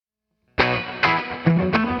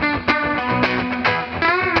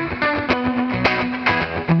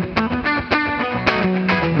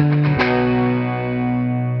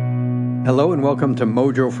welcome to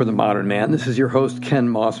Mojo for the Modern Man. This is your host, Ken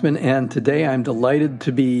Mossman, and today I'm delighted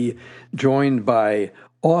to be joined by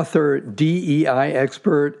author, DEI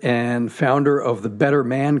expert, and founder of the Better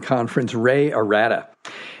Man Conference, Ray Arata.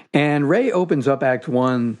 And Ray opens up Act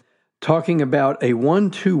 1 talking about a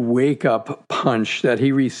 1-2 wake-up punch that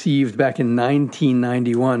he received back in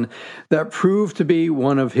 1991 that proved to be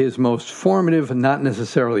one of his most formative, not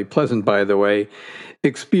necessarily pleasant, by the way,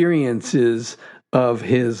 experiences of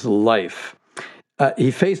his life.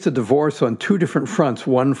 He faced a divorce on two different fronts,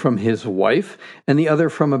 one from his wife and the other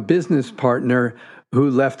from a business partner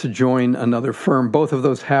who left to join another firm, both of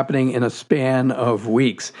those happening in a span of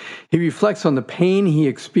weeks. He reflects on the pain he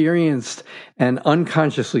experienced and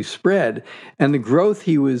unconsciously spread, and the growth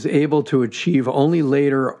he was able to achieve only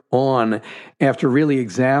later on after really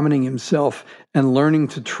examining himself and learning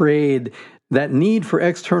to trade that need for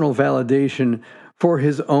external validation for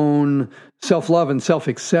his own self-love and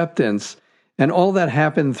self-acceptance. And all that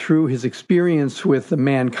happened through his experience with the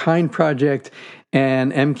Mankind Project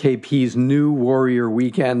and MKP's New Warrior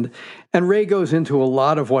Weekend. And Ray goes into a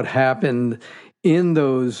lot of what happened in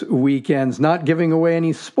those weekends, not giving away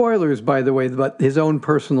any spoilers, by the way, but his own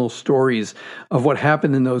personal stories of what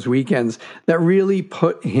happened in those weekends that really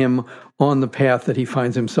put him on the path that he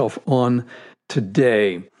finds himself on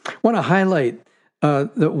today. I want to highlight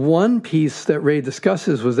the one piece that Ray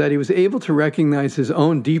discusses was that he was able to recognize his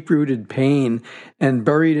own deep-rooted pain and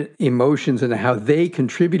buried emotions and how they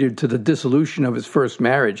contributed to the dissolution of his first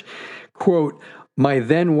marriage. Quote, "My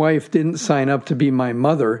then wife didn't sign up to be my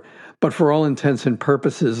mother, but for all intents and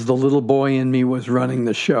purposes, the little boy in me was running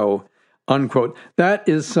the show." Unquote. That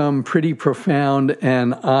is some pretty profound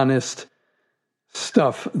and honest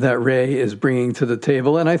stuff that Ray is bringing to the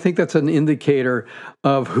table. And I think that's an indicator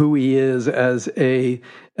of who he is as a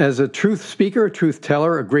truth speaker, a truth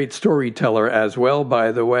teller, a great storyteller as well,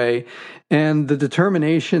 by the way, and the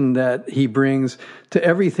determination that he brings to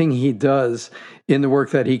everything he does in the work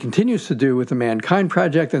that he continues to do with the Mankind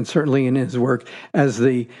Project and certainly in his work as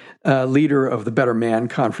the leader of the Better Man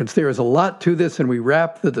Conference. There is a lot to this, and we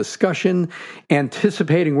wrap the discussion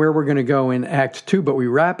anticipating where we're going to go in Act 2, but we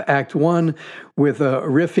wrap Act 1 with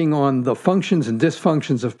riffing on the functions and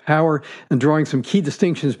dysfunctions of power and drawing some key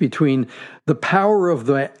distinctions between the power of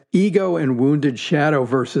the ego and wounded shadow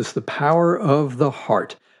versus the power of the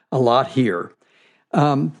heart. A lot here.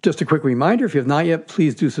 Just a quick reminder, if you have not yet,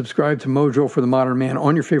 please do subscribe to Mojo for the Modern Man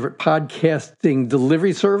on your favorite podcasting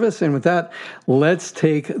delivery service. And with that, let's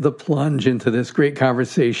take the plunge into this great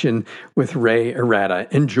conversation with Ray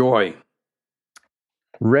Arata. Enjoy.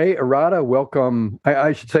 Ray Arata, welcome.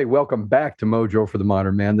 I should say welcome back to Mojo for the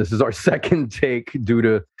Modern Man. This is our second take due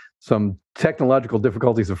to some technological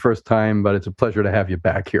difficulties the first time, but it's a pleasure to have you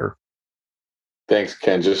back here. Thanks,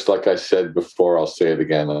 Ken. Just like I said before, I'll say it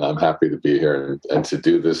again, and I'm happy to be here and to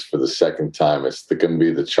do this for the second time. It's going to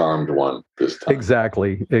be the charmed one this time.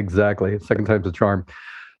 Exactly. Second time's a charm.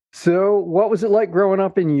 So what was it like growing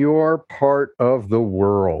up in your part of the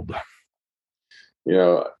world? You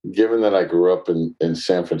know, given that I grew up in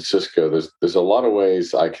San Francisco, there's a lot of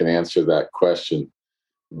ways I can answer that question.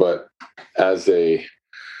 But as a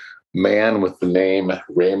man with the name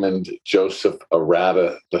Raymond Joseph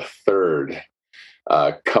Arata III,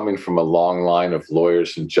 coming from a long line of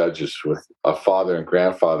lawyers and judges with a father and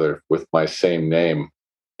grandfather with my same name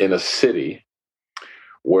in a city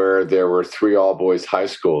where there were 3 all-boys high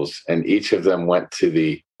schools and each of them went to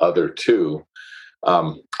the other 2.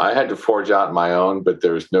 I had to forge out my own, but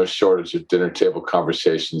there was no shortage of dinner table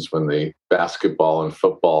conversations when the basketball and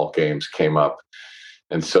football games came up.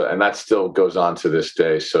 And that still goes on to this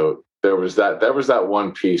day. So there was that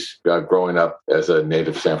one piece growing up as a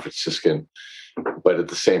native San Franciscan, but at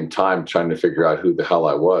the same time trying to figure out who the hell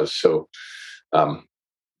I was. So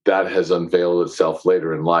that has unveiled itself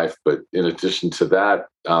later in life. But in addition to that,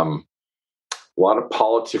 a lot of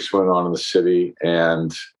politics went on in the city,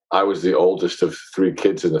 and I was the oldest of 3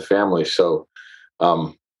 kids in the family. So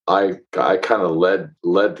I kind of led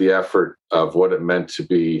the effort of what it meant to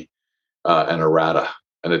be an Arata,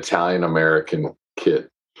 an Italian-American kid.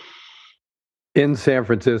 In San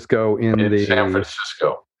Francisco, in San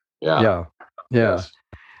Francisco. Yeah. Yes.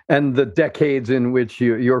 And the decades in which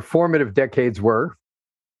your formative decades were?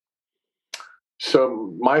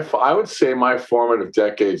 So I would say my formative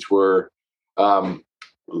decades were my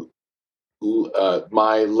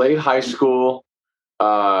late high school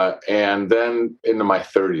and then into my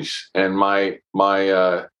 30s. And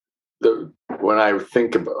when I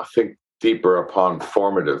think deeper upon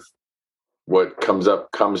formative, what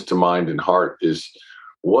comes to mind and heart is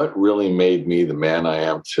what really made me the man I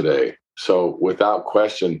am today. So without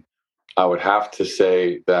question, I would have to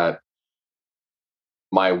say that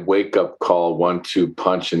my wake up call 1-2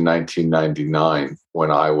 punch in 1999 when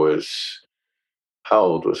I was, how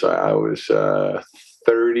old was I? I was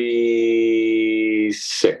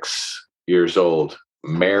 36 years old,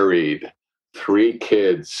 married, 3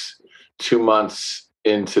 kids, 2 months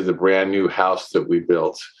into the brand new house that we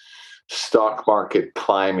built, stock market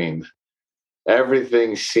climbing.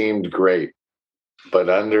 Everything seemed great, but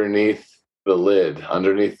underneath the lid,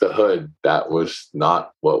 underneath the hood, that was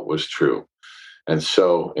not what was true. And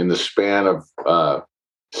so, in the span of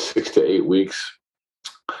 6 to 8 weeks,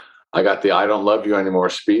 I got the "I don't love you anymore"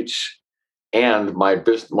 speech, and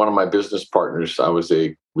one of my business partners. I was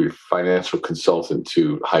a financial consultant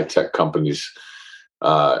to high tech companies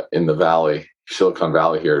in the Valley, Silicon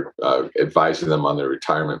Valley here, advising them on their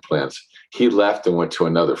retirement plans. He left and went to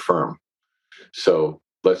another firm. So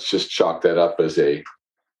let's just chalk that up as a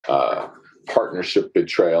partnership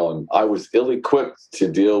betrayal. And I was ill-equipped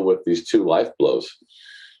to deal with these 2 life blows.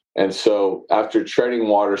 And so after treading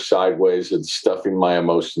water sideways and stuffing my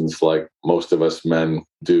emotions like most of us men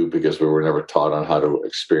do because we were never taught on how to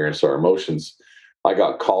experience our emotions, I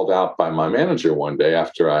got called out by my manager one day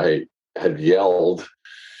after I had yelled,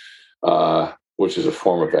 which is a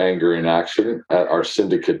form of anger in action, at our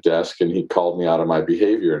syndicate desk. And he called me out on my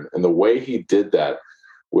behavior. And the way he did that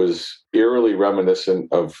was eerily reminiscent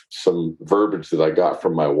of some verbiage that I got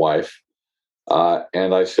from my wife.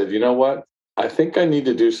 And I said, you know what? I think I need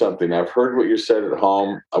to do something. I've heard what you said at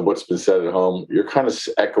home, what's been said at home. You're kind of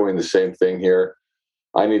echoing the same thing here.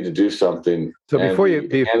 I need to do something. So before you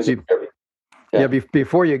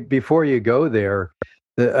go there,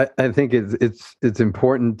 I think it's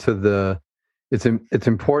important to it's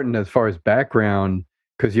important as far as background,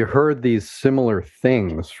 because you heard these similar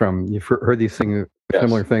things from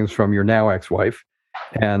similar things from your now ex-wife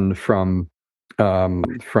and from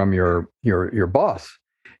your boss.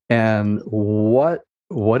 And what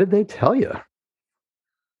did they tell you?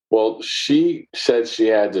 Well, she said she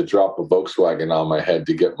had to drop a Volkswagen on my head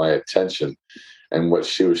to get my attention. And what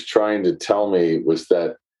she was trying to tell me was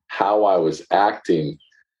that how I was acting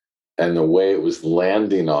and the way it was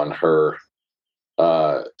landing on her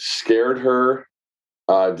scared her,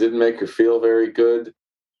 didn't make her feel very good.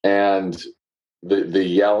 And the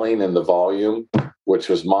yelling and the volume, which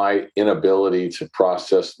was my inability to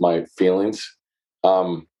process my feelings,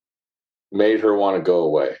 made her want to go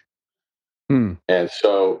away. And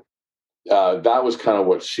so that was kind of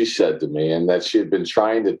what she said to me, and that she had been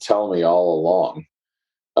trying to tell me all along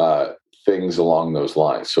things along those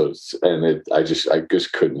lines. So, I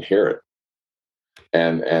just couldn't hear it.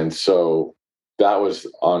 And so that was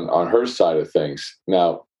on her side of things.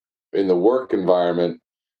 Now, in the work environment,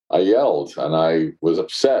 I yelled and I was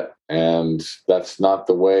upset, and that's not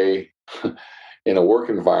the way in a work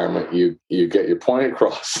environment you get your point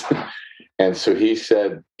across. And so he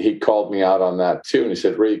called me out on that too. And he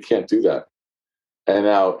said, "Ray, you can't do that." And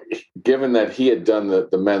now, given that he had done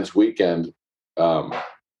the men's weekend,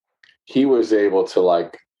 he was able to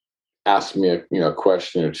ask me a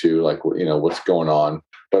question or two, what's going on.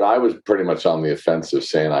 But I was pretty much on the offensive,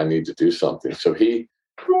 saying I need to do something. So he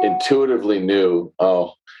intuitively knew,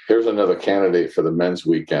 oh, here's another candidate for the men's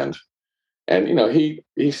weekend. And he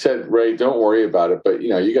said, "Ray, don't worry about it, but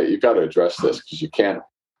you got to address this, because you can't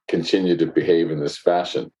continue to behave in this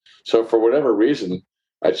fashion." So for whatever reason,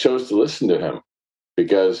 I chose to listen to him,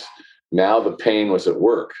 because now the pain was at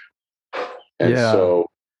work. And I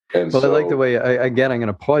like the way, I'm going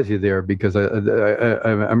to pause you there, because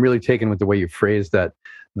I'm really taken with the way you phrased that.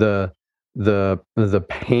 The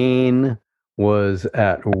pain was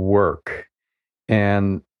at work.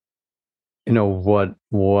 And what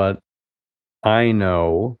I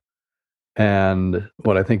know, and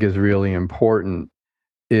what I think is really important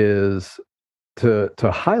is to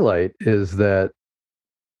highlight, is that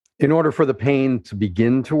in order for the pain to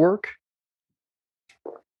begin to work,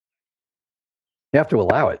 you have to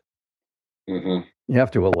allow it. Mm-hmm. You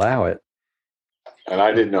have to allow it. And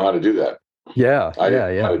I didn't know how to do that. I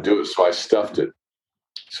didn't know how to do it, so I stuffed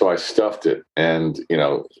it. And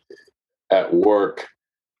at work,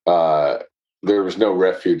 there was no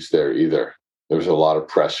refuge there either. There was a lot of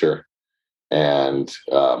pressure, and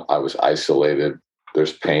I was isolated.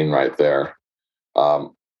 There's pain right there.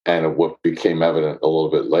 And what became evident a little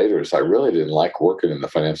bit later is I really didn't like working in the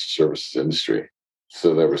financial services industry.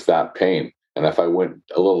 So there was that pain. And if I went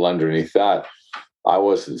a little underneath that, I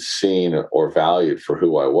wasn't seen or valued for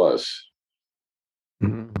who I was.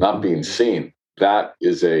 Mm-hmm. Not being seen. That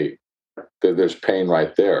is there's pain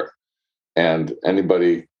right there. And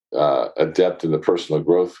anybody adept in the personal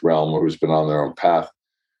growth realm, or who's been on their own path,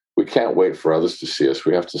 we can't wait for others to see us.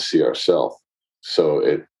 We have to see ourselves. So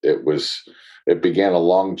it was it began a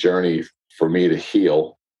long journey for me to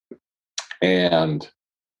heal and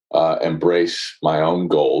embrace my own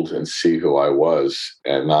gold and see who I was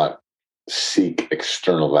and not seek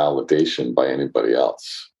external validation by anybody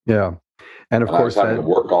else. Yeah. And of and course, I was having to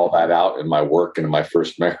work all that out in my work and in my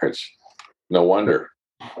first marriage. No wonder.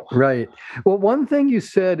 Right. Well, one thing you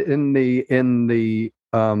said in the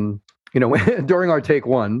during our take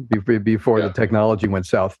one before the technology went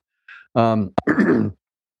south, one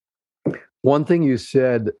thing you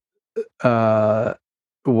said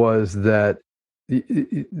was that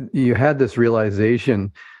you had this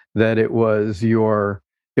realization that it was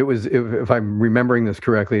if I'm remembering this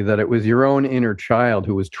correctly, that it was your own inner child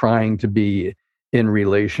who was trying to be in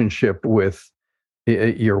relationship with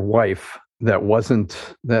your wife that wasn't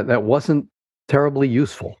terribly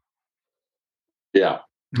useful. Yeah.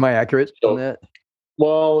 Am I accurate on that?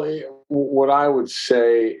 Well, what I would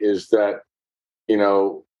say is that,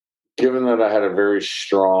 given that I had a very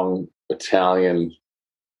strong Italian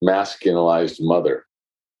masculinized mother,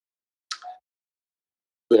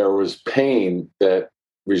 there was pain that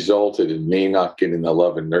resulted in me not getting the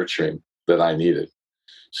love and nurturing that I needed.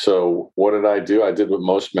 So what did I do? I did what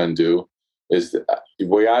most men do, is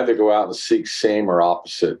we either go out and seek same or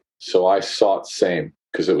opposite. So I sought same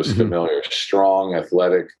because it was familiar, strong,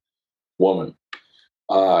 athletic woman.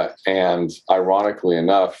 And ironically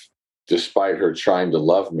enough, despite her trying to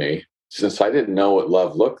love me, since I didn't know what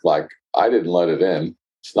love looked like, I didn't let it in.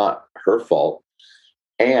 It's not her fault.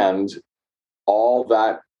 And all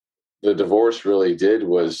that the divorce really did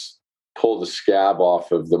was pull the scab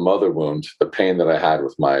off of the mother wound, the pain that I had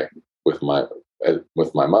with my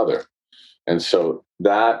mother. And so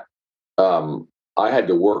that I had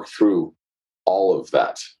to work through all of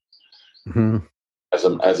that. As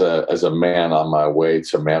a man on my way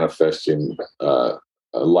to manifesting a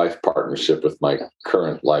life partnership with my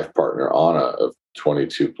current life partner, Anna, of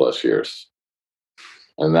 22 plus years.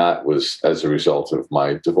 And that was as a result of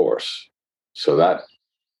my divorce. So that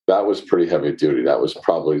was pretty heavy duty. That was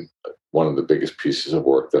probably one of the biggest pieces of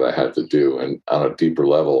work that I had to do. And on a deeper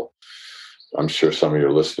level, I'm sure some of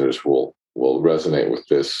your listeners will resonate with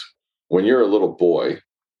this. When you're a little boy,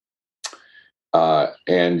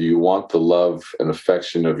 and you want the love and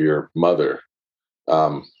affection of your mother,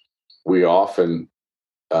 we often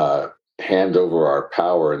hand over our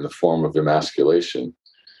power in the form of emasculation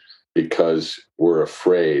because we're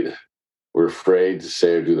afraid. We're afraid to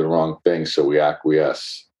say or do the wrong thing, so we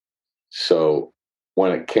acquiesce. So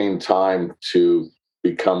when it came time to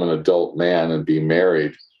become an adult man and be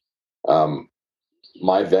married,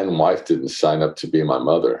 my then wife didn't sign up to be my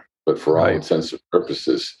mother, but for all intents and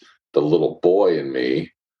purposes, the little boy in me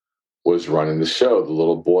was running the show. The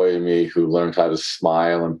little boy in me who learned how to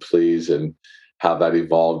smile and please, and how that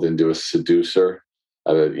evolved into a seducer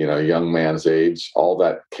at a young man's age. All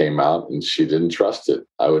that came out, and she didn't trust it.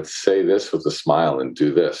 I would say this with a smile and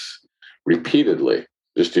do this repeatedly,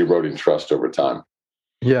 just eroding trust over time.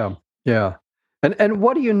 Yeah, yeah. And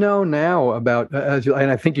what do you know now about and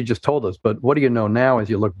I think you just told us, but what do you know now as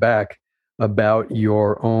you look back about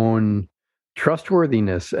your own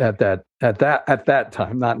trustworthiness at that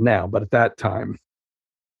time? Not now, but at that time.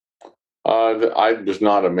 I was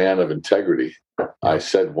not a man of integrity. I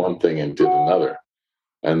said one thing and did another,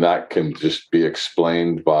 and that can just be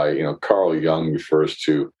explained by Carl Jung refers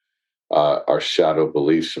to our shadow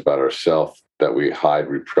beliefs about ourselves that we hide,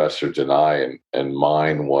 repress, or deny, and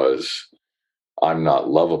mine was I'm not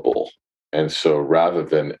lovable. And so rather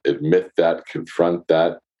than admit that, confront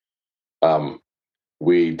that,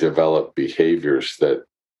 we develop behaviors that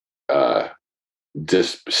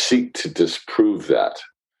seek to disprove that.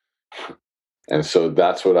 And so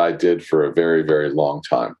that's what I did for a very, very long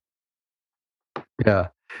time. Yeah.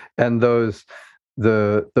 And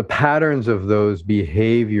the patterns of those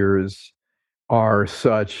behaviors are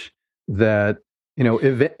such that,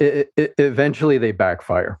 eventually they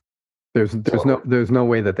backfire. There's no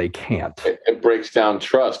way that they can't. It breaks down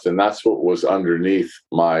trust, and that's what was underneath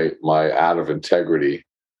my out of integrity.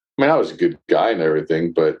 I mean, I was a good guy and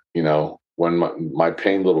everything, but when my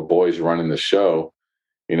pained little boy's running the show,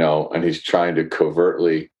 and he's trying to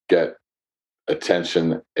covertly get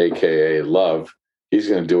attention, aka love, he's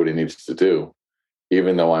going to do what he needs to do,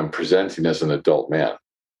 even though I'm presenting as an adult man.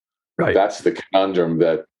 Right. That's the conundrum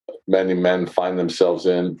that many men find themselves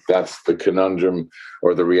in. That's the conundrum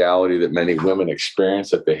or the reality that many women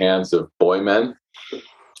experience at the hands of boy men,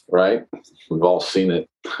 right? We've all seen it.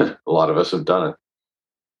 A lot of us have done it.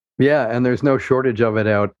 Yeah, and there's no shortage of it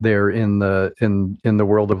out there in the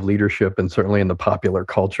world of leadership, and certainly in the popular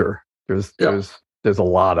culture. There's a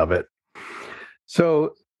lot of it.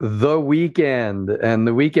 So the weekend. And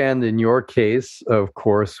the weekend, in your case, of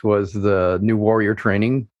course, was the New Warrior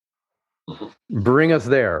Training. Bring us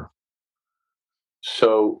there.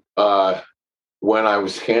 So when I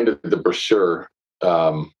was handed the brochure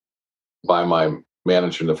by my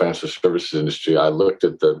manager in the financial services industry, I looked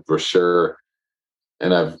at the brochure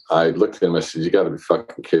and I looked at him. I said, "You got to be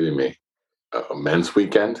fucking kidding me! A men's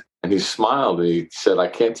weekend?" And he smiled and he said, "I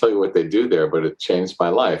can't tell you what they do there, but it changed my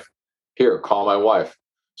life. Here, call my wife."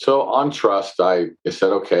 So on trust, I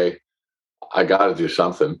said, "Okay, I got to do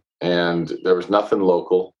something." And there was nothing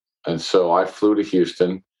local, and so I flew to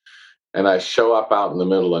Houston. And I show up out in the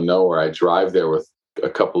middle of nowhere. I drive there with a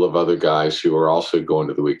couple of other guys who were also going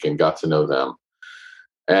to the weekend, got to know them.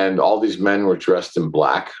 And all these men were dressed in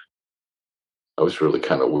black. That was really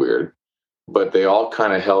kind of weird. But they all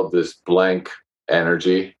kind of held this blank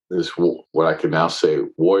energy, this, what I can now say,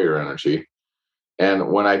 warrior energy.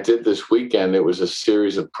 And when I did this weekend, it was a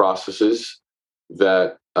series of processes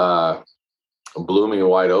that blew me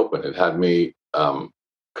wide open. It had me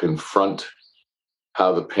confront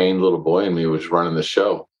how the pained little boy in me was running the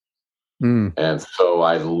show. And so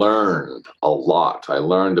I learned a lot. I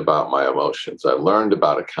learned about my emotions. I learned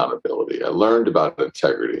about accountability. I learned about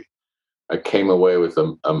integrity. I came away with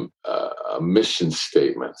a mission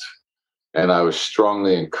statement. And I was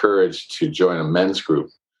strongly encouraged to join a men's group,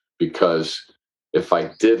 because if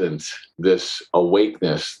I didn't, this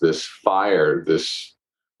awakeness, this fire, this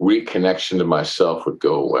reconnection to myself would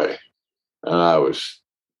go away. And I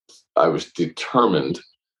was determined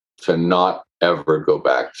to not ever go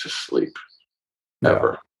back to sleep,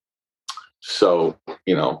 ever. Yeah. So,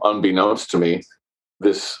 unbeknownst to me,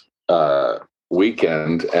 this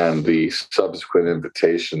weekend and the subsequent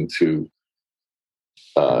invitation to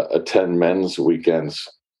attend men's weekends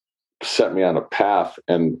set me on a path,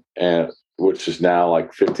 and which is now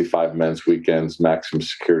like 55 men's weekends, maximum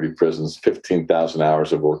security prisons, 15,000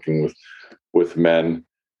 hours of working with men.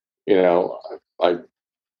 I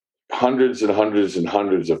hundreds and hundreds and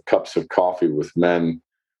hundreds of cups of coffee with men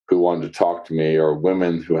who wanted to talk to me, or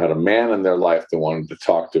women who had a man in their life that wanted to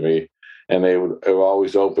talk to me. And they would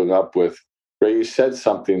always open up with, "Ray, you said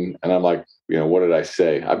something." And I'm like, what did I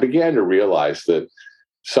say? I began to realize that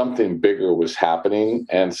something bigger was happening.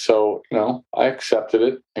 And so, I accepted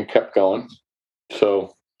it and kept going.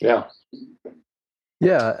 So, yeah.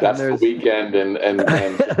 Yeah. That's the weekend and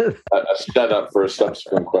a setup for a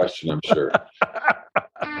subsequent question, I'm sure.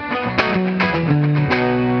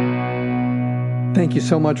 Thank you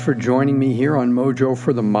so much for joining me here on Mojo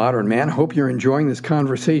for the Modern Man. Hope you're enjoying this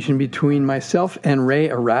conversation between myself and Ray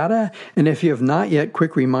Arata. And if you have not yet,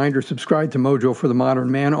 quick reminder, subscribe to Mojo for the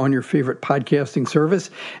Modern Man on your favorite podcasting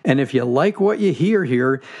service. And if you like what you hear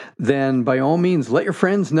here, then by all means, let your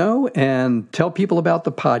friends know and tell people about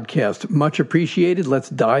the podcast. Much appreciated. Let's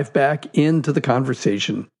dive back into the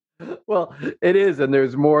conversation. Well, it is, and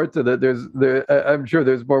there's more to that. I'm sure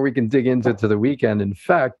there's more we can dig into to the weekend. In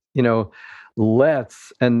fact,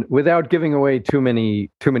 and without giving away too many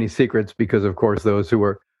secrets, because of course those who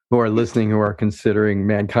are listening, who are considering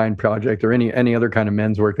Mankind Project or any other kind of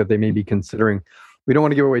men's work that they may be considering, we don't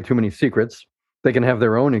want to give away too many secrets. They can have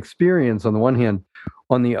their own experience on the one hand.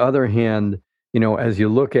 On the other hand, as you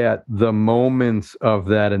look at the moments of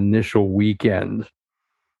that initial weekend,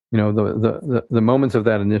 the moments of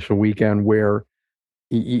that initial weekend where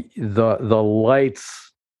the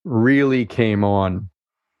lights really came on.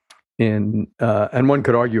 And one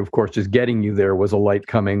could argue, of course, just getting you there was a light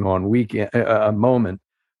coming on weekend, a moment.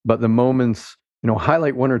 But the moments,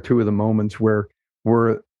 highlight one or two of the moments where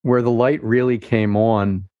the light really came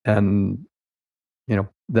on, and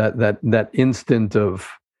that instant of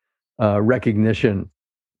recognition.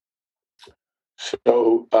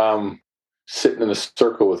 So, sitting in a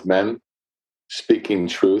circle with men, speaking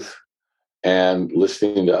truth, and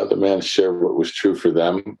listening to other men share what was true for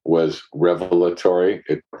them was revelatory.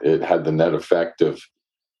 It had the net effect of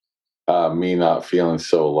me not feeling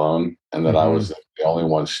so alone, and that I was the only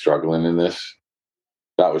one struggling in this.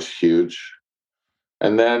 That was huge.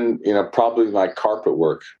 And then, probably my carpet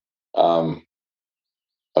work, a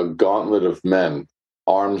gauntlet of men,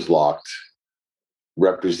 arms locked,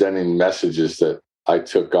 representing messages that I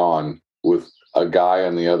took on, with a guy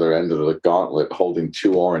on the other end of the gauntlet holding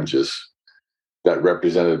 2 oranges that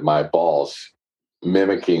represented my balls,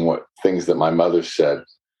 mimicking what things that my mother said,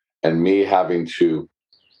 and me having to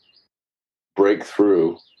break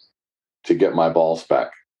through to get my balls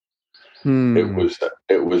back.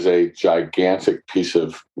 It was a gigantic piece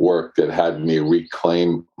of work that had me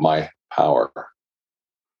reclaim my power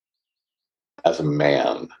as a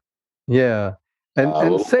man. Yeah.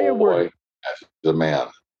 And say a word as a man.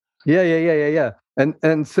 Yeah.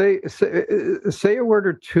 And say a word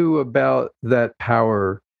or two about that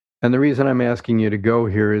power. And the reason I'm asking you to go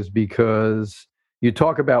here is because you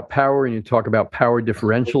talk about power and you talk about power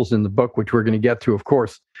differentials in the book, which we're going to get to, of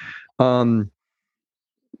course. Um,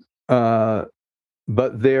 but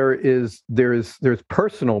there's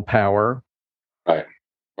personal power, Right.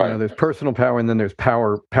 Right. There's personal power, and then there's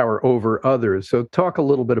power over others. So talk a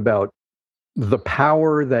little bit about the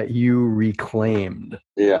power that you reclaimed.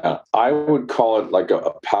 Yeah, I would call it like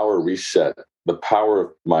a power reset, the power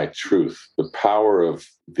of my truth, the power of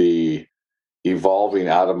the evolving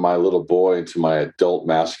out of my little boy into my adult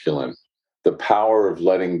masculine, the power of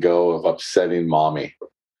letting go of upsetting mommy,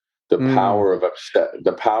 the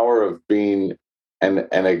power of being and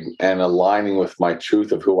aligning with my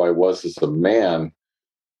truth of who I was as a man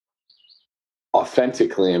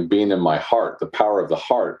authentically and being in my heart, the power of the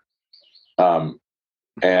heart.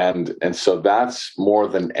 And so that's more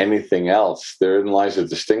than anything else. Therein lies a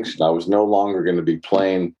distinction. I was no longer going to be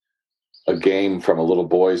playing a game from a little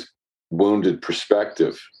boy's wounded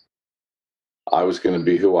perspective. I was going to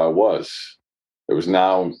be who I was. It was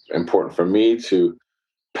now important for me to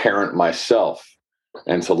parent myself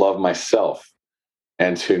and to love myself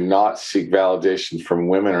and to not seek validation from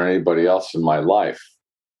women or anybody else in my life.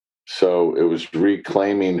 So it was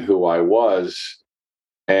reclaiming who I was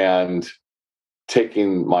and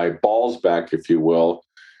taking my balls back, if you will,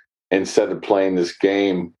 instead of playing this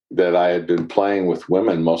game that I had been playing with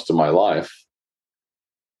women most of my life.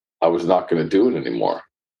 I was not going to do it anymore.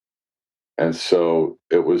 And so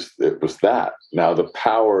it was that. Now the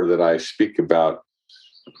power that I speak about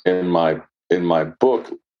in my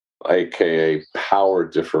book, aka power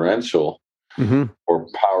differential, or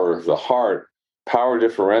power of the heart. Power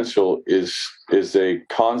differential is a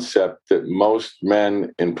concept that most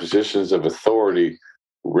men in positions of authority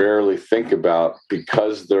rarely think about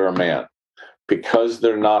because they're a man, because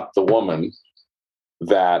they're not the woman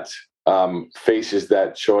that faces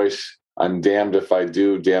that choice. I'm damned if I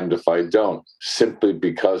do, damned if I don't, simply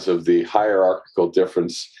because of the hierarchical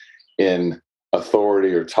difference in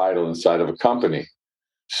authority or title inside of a company.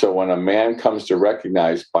 So when a man comes to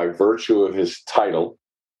recognize by virtue of his title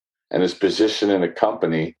and his position in a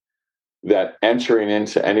company that entering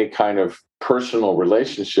into any kind of personal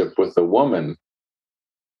relationship with a woman,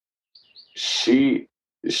 she's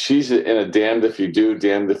in a damned if you do,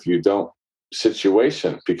 damned if you don't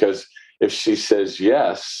situation. Because if she says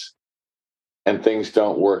yes and things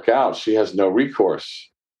don't work out, she has no recourse.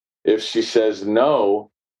 If she says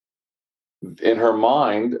no, in her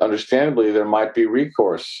mind, understandably, there might be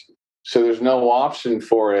recourse. So there's no option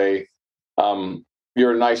for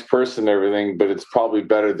you're a nice person and everything, but it's probably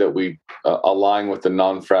better that we align with the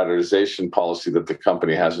non-fraternization policy that the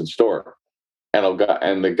company has in store.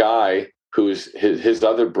 And the guy who's his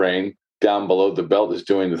other brain down below the belt is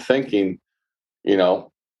doing the thinking,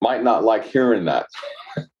 might not like hearing that.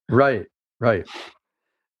 Right.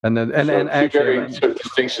 And then actually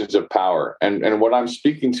distinctions of power. And what I'm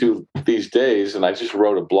speaking to these days, and I just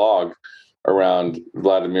wrote a blog around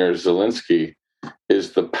Vladimir Zelensky,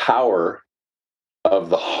 is the power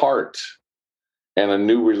of the heart and a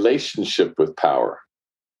new relationship with power.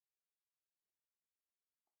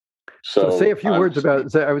 So say a few words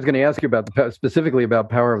about. I was going to ask you about specifically about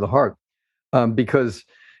power of the heart, because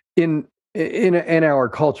in our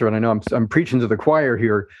culture, and I know I'm preaching to the choir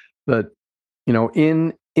here, but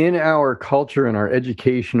in our culture and our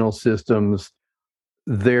educational systems,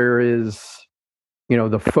 there is,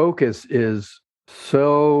 the focus is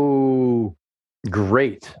so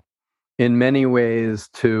great in many ways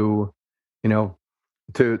to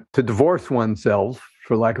divorce oneself,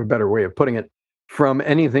 for lack of a better way of putting it, from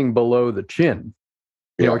anything below the chin,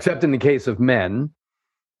 except in the case of men,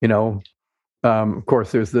 of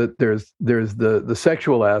course there's the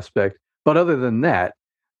sexual aspect, but other than that,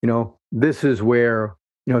 this is where,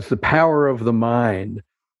 it's the power of the mind,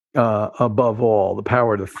 above all, the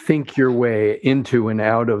power to think your way into and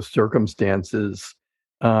out of circumstances,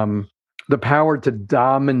 the power to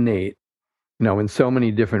dominate, in so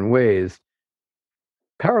many different ways.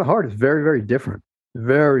 Power of the heart is very, very different.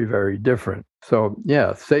 Very, very different. So,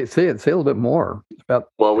 yeah, say a little bit more about.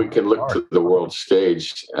 Well, we can look to the world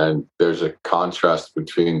stage, and there's a contrast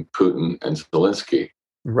between Putin and Zelensky.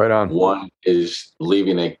 Right on. One is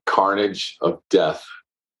leaving a carnage of death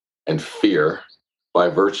and fear by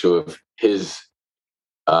virtue of his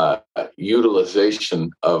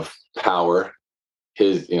utilization of power,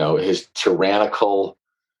 his tyrannical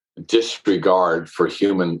disregard for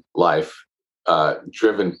human life,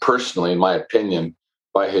 driven personally, in my opinion,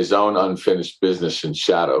 by his own unfinished business in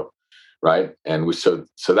shadow, right? And so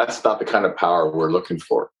that's not the kind of power we're looking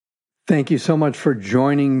for. Thank you so much for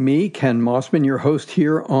joining me, Ken Mossman, your host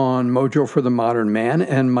here on Mojo for the Modern Man,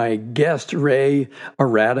 and my guest, Ray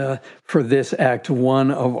Arata, for this Act 1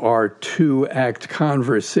 of our 2-act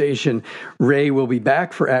conversation. Ray will be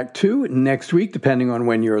back for Act 2 next week, depending on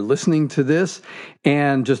when you're listening to this.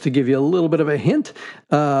 And just to give you a little bit of a hint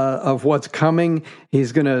of what's coming,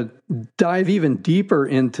 he's going to dive even deeper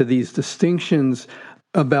into these distinctions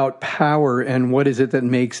about power and what is it that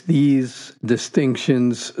makes these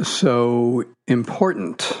distinctions so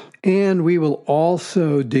important. And we will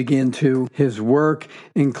also dig into his work,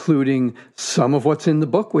 including some of what's in the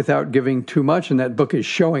book without giving too much. And that book is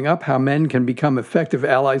Showing Up: How Men Can Become Effective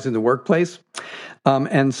Allies in the Workplace,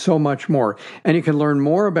 and so much more. And you can learn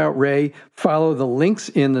more about Ray. Follow the links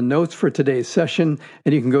in the notes for today's session,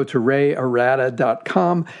 and you can go to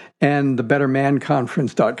rayarata.com and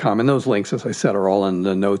thebettermanconference.com. And those links, as I said, are all in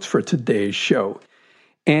the notes for today's show.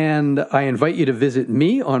 And I invite you to visit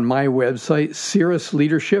me on my website, Cirrus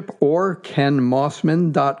Leadership or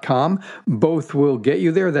kenmossman.com. Both will get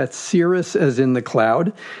you there. That's Cirrus as in the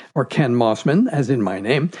cloud, or Ken Mossman as in my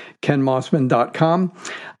name, kenmossman.com.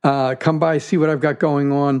 Come by, see what I've got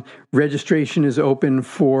going on. Registration is open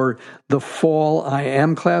for the Fall I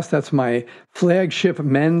Am class. That's my flagship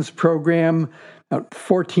men's program. About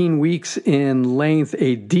 14 weeks in length,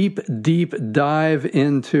 a deep, deep dive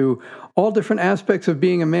into all different aspects of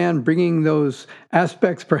being a man, bringing those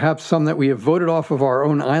aspects, perhaps some that we have voted off of our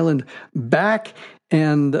own island, back,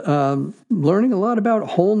 and learning a lot about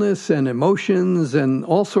wholeness and emotions and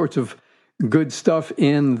all sorts of good stuff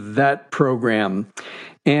in that program.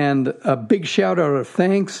 And a big shout out of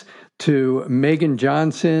thanks to Megan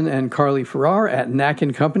Johnson and Carly Farrar at Knack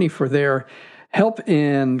 & Company for their help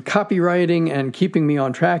in copywriting and keeping me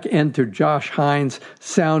on track, and to Josh Hines,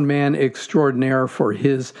 sound man extraordinaire, for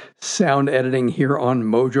his sound editing here on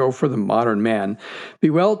Mojo for the Modern Man. Be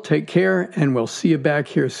well, take care, and we'll see you back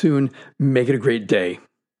here soon. Make it a great day.